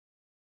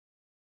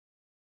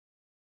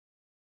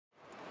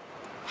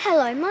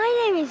Hello,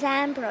 my name is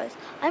Ambrose.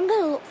 I'm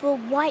going to look for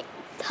white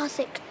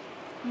tussock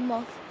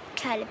moth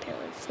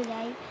caterpillars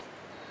today.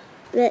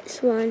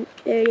 That's one.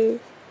 There it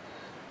is.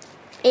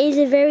 It is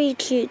a very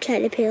cute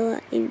caterpillar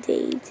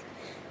indeed.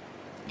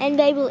 And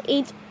they will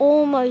eat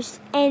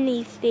almost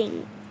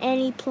anything,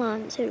 any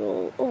plants at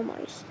all,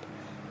 almost.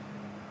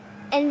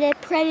 And their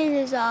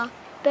predators are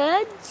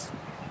birds,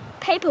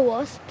 paper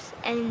wasps,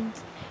 and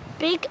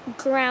big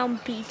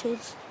ground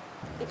beetles.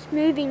 It's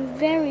moving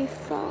very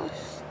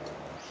fast.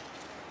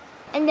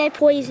 And they're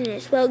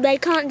poisonous. Well, they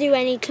can't do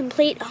any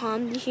complete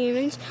harm to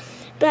humans,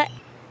 but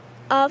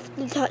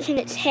after touching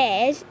its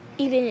hairs,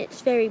 even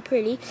it's very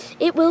pretty,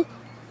 it will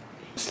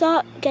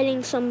start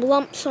getting some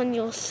lumps on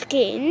your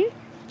skin,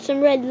 some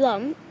red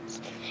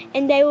lumps,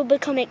 and they will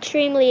become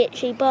extremely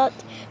itchy, but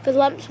the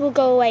lumps will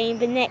go away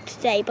the next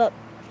day, but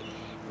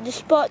the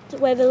spot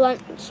where the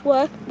lumps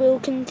were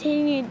will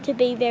continue to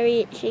be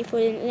very itchy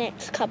for the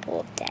next couple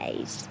of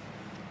days.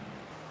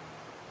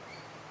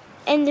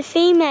 And the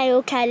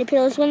female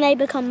caterpillars, when they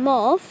become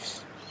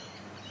moths,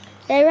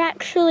 they're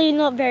actually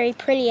not very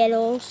pretty at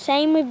all.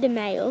 Same with the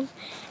males.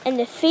 And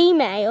the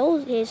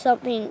females, here's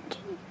something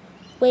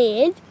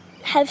weird,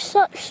 have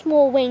such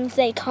small wings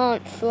they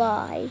can't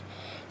fly.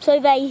 So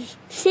they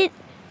sit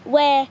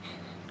where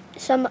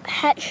some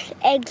hatched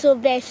eggs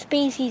of their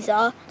species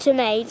are to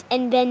mate,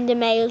 and then the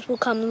males will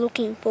come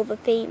looking for the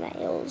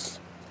females.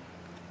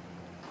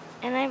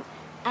 And I'm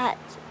at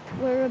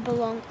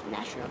White-marked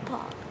National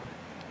Park.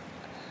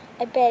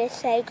 I better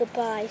say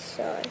goodbye,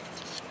 so.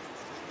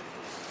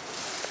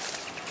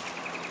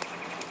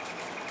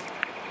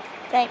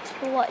 Thanks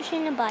for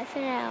watching and bye for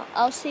now.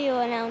 I'll see you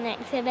on our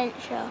next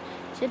adventure.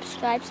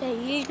 Subscribe so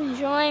you can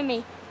join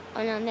me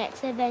on our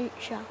next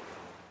adventure.